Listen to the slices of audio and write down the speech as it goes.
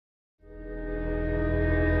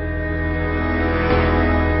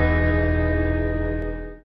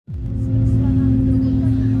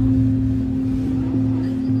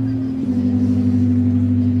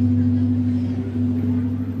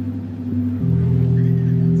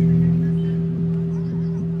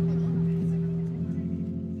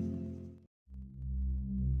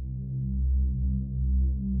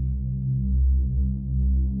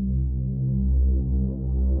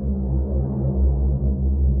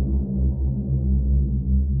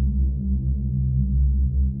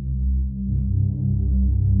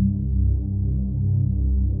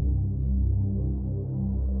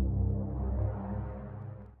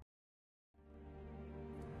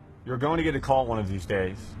going to get a call one of these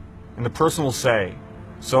days, and the person will say,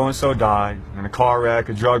 so-and-so died in a car wreck,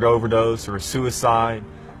 a drug overdose, or a suicide,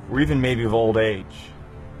 or even maybe of old age.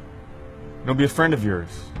 It'll be a friend of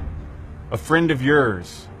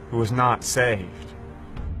yours who was not saved.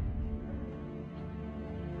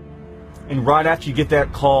 And right after you get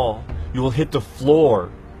that call, you will hit the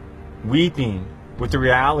floor weeping with the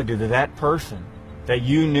reality that that person that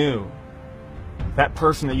you knew, that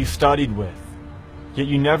person that you studied with, yet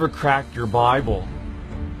you never cracked your Bible,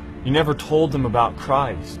 you never told them about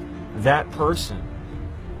Christ, that person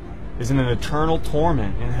is in an eternal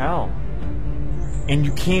torment in hell. And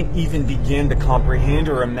you can't even begin to comprehend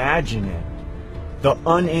or imagine it. The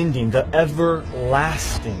unending, the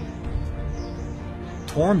everlasting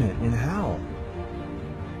torment in hell.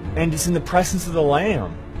 And it's in the presence of the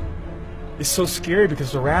Lamb. It's so scary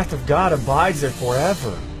because the wrath of God abides there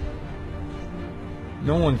forever.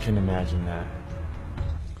 No one can imagine that.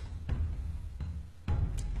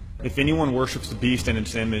 If anyone worships the beast and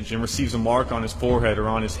its image and receives a mark on his forehead or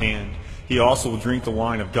on his hand, he also will drink the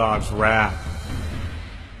wine of God's wrath,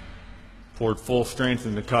 poured full strength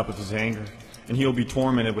in the cup of his anger. And he will be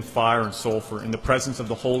tormented with fire and sulfur in the presence of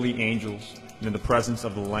the holy angels and in the presence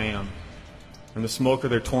of the Lamb. And the smoke of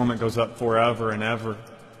their torment goes up forever and ever,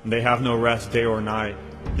 and they have no rest day or night,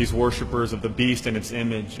 these worshippers of the beast and its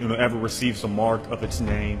image, and whoever receives the mark of its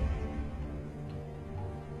name.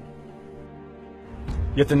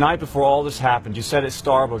 Yet the night before all this happened, you sat at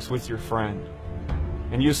Starbucks with your friend,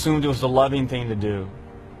 and you assumed it was the loving thing to do,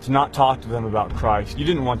 to not talk to them about Christ. You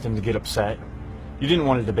didn't want them to get upset. You didn't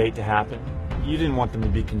want a debate to happen. You didn't want them to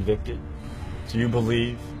be convicted. Do you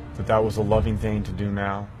believe that that was a loving thing to do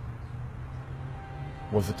now?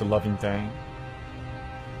 Was it the loving thing?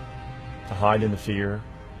 To hide in the fear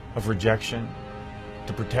of rejection?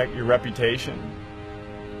 To protect your reputation?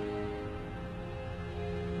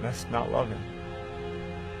 That's not loving.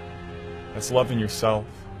 That's loving yourself.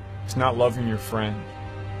 It's not loving your friend.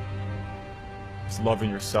 It's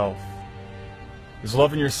loving yourself. It's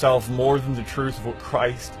loving yourself more than the truth of what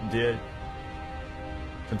Christ did.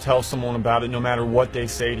 To tell someone about it no matter what they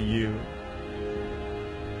say to you.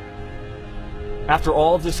 After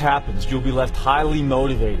all of this happens, you'll be left highly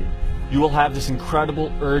motivated. You will have this incredible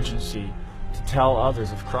urgency to tell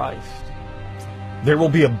others of Christ. There will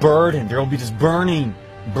be a burden. There will be this burning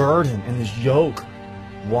burden and this yoke.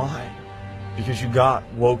 Why? Because you got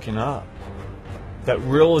woken up. That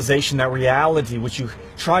realization, that reality which you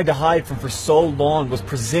tried to hide from for so long was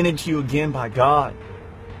presented to you again by God.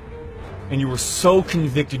 And you were so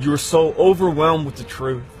convicted, you were so overwhelmed with the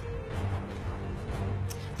truth.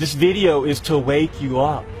 This video is to wake you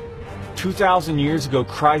up. 2,000 years ago,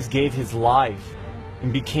 Christ gave His life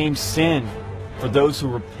and became sin for those who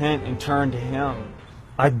repent and turn to Him.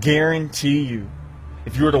 I guarantee you,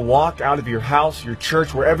 if you were to walk out of your house, your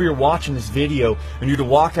church, wherever you're watching this video, and you were to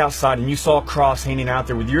walk outside and you saw a cross hanging out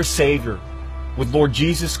there with your Savior, with Lord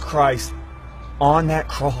Jesus Christ on that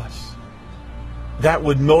cross, that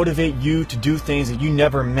would motivate you to do things that you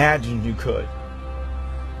never imagined you could.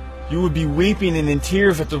 You would be weeping and in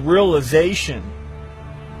tears at the realization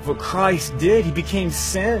of what Christ did. He became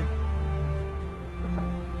sin.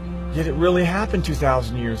 Yet it really happened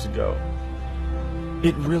 2,000 years ago.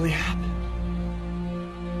 It really happened.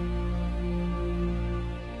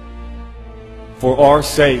 For our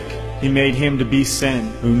sake, He made Him to be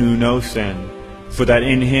sin who knew no sin, so that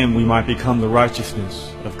in Him we might become the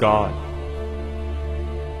righteousness of God.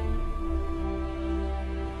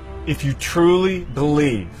 If you truly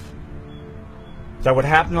believe that what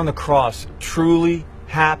happened on the cross truly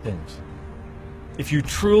happened, if you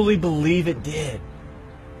truly believe it did,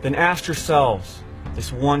 then ask yourselves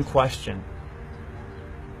this one question.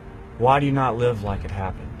 Why do you not live like it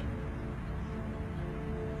happened?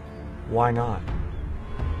 Why not?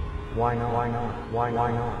 Why not? Why not? Why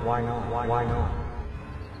not? Why not? Why not?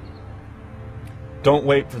 Don't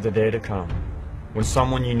wait for the day to come when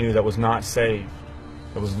someone you knew that was not saved,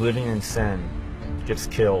 that was living in sin, gets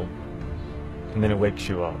killed, and then it wakes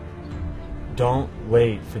you up. Don't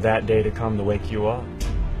wait for that day to come to wake you up,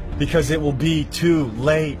 because it will be too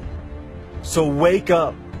late. So wake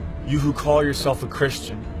up, you who call yourself a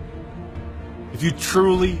Christian. If you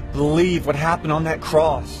truly believe what happened on that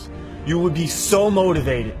cross, you would be so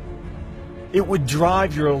motivated. It would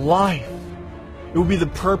drive your life. It would be the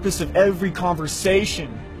purpose of every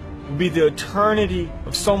conversation. It would be the eternity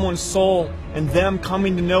of someone's soul and them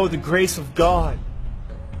coming to know the grace of God.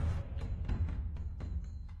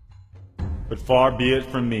 But far be it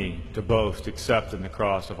from me to boast except in the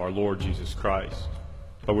cross of our Lord Jesus Christ,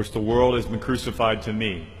 by which the world has been crucified to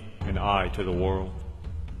me, and I to the world.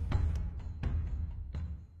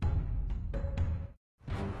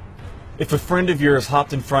 If a friend of yours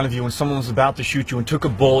hopped in front of you when someone was about to shoot you and took a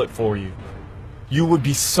bullet for you, you would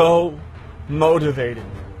be so motivated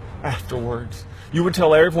afterwards. You would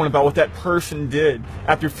tell everyone about what that person did.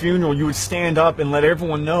 At your funeral, you would stand up and let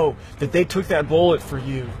everyone know that they took that bullet for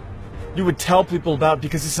you. You would tell people about it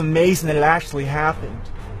because it's amazing that it actually happened.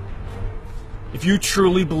 If you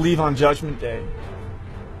truly believe on Judgment Day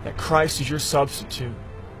that Christ is your substitute,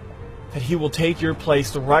 that He will take your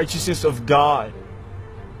place, the righteousness of God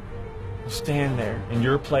will stand there in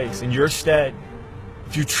your place, in your stead.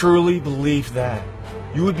 If you truly believe that,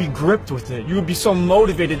 you would be gripped with it. You would be so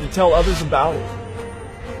motivated to tell others about it.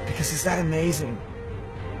 Because it's that amazing.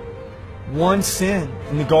 One sin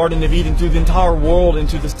in the Garden of Eden threw the entire world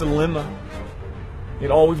into this dilemma.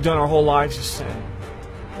 Yet all we've done our whole lives is sin.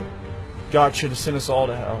 God should have sent us all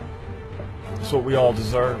to hell. That's what we all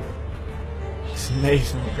deserve. It's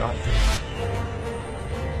amazing what God did.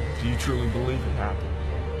 Do you truly believe it happened?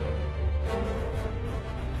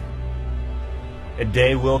 A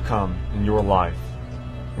day will come in your life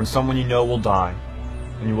when someone you know will die,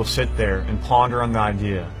 and you will sit there and ponder on the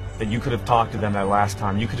idea that you could have talked to them that last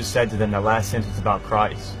time. You could have said to them that last sentence about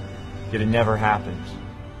Christ. Yet it never happened.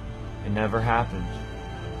 It never happened.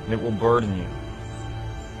 And it will burden you.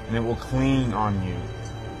 And it will cling on you.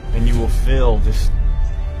 And you will feel this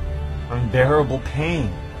unbearable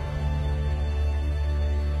pain.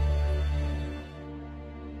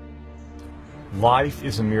 Life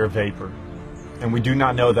is a mere vapor, and we do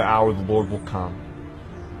not know the hour the Lord will come.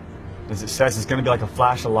 As it says, it's going to be like a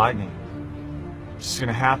flash of lightning. It's just going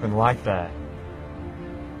to happen like that.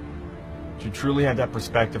 Do you truly have that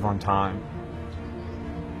perspective on time?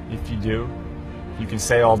 If you do, you can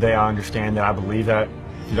say all day, I understand that, I believe that.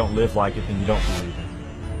 If you don't live like it, then you don't believe it.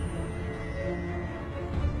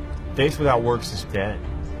 Faith without works is dead.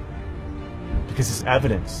 Because it's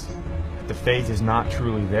evidence that the faith is not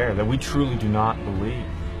truly there, that we truly do not believe.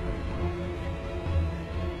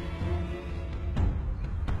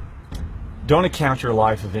 Don't account your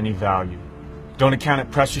life of any value. Don't account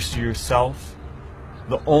it precious to yourself.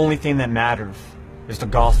 The only thing that matters is the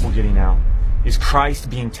gospel getting out, is Christ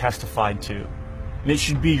being testified to. And it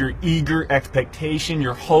should be your eager expectation,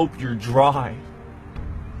 your hope, your drive.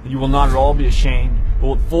 That you will not at all be ashamed, but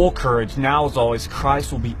with full courage, now as always,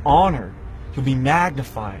 Christ will be honored. He'll be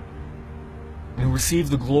magnified. And he'll receive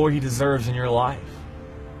the glory He deserves in your life.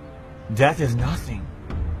 Death is nothing.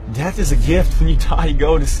 Death is a gift. When you die, you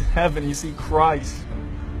go to heaven, you see Christ.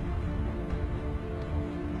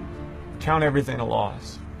 Count everything a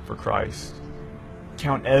loss for Christ.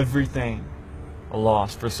 Count everything a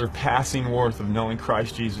loss for surpassing worth of knowing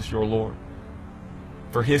Christ Jesus your Lord.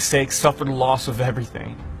 For His sake, suffer the loss of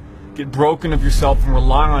everything. Get broken of yourself and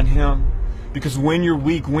rely on Him. Because when you're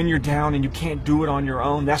weak, when you're down and you can't do it on your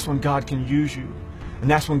own, that's when God can use you.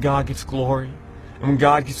 And that's when God gets glory. And when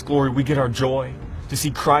God gets glory, we get our joy. To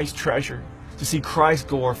see Christ treasured. To see Christ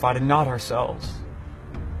glorified and not ourselves.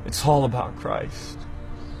 It's all about Christ.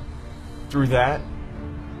 Through that,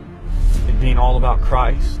 it being all about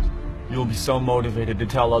Christ, you'll be so motivated to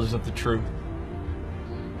tell others of the truth.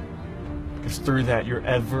 Because through that, your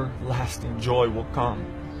everlasting joy will come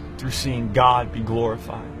through seeing God be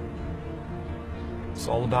glorified. It's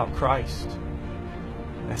all about Christ.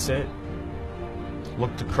 That's it.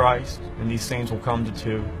 Look to Christ, and these things will come to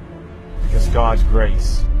two, because God's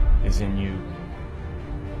grace is in you.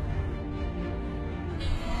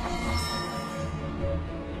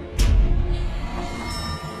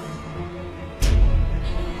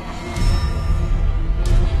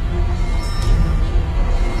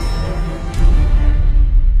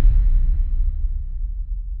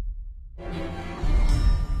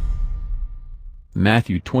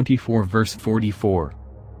 Matthew 24 verse 44.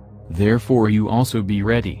 Therefore you also be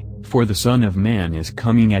ready, for the Son of Man is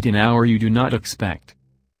coming at an hour you do not expect.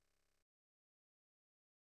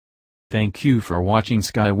 Thank you for watching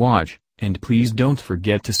Skywatch, and please don't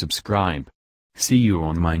forget to subscribe. See you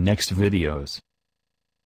on my next videos.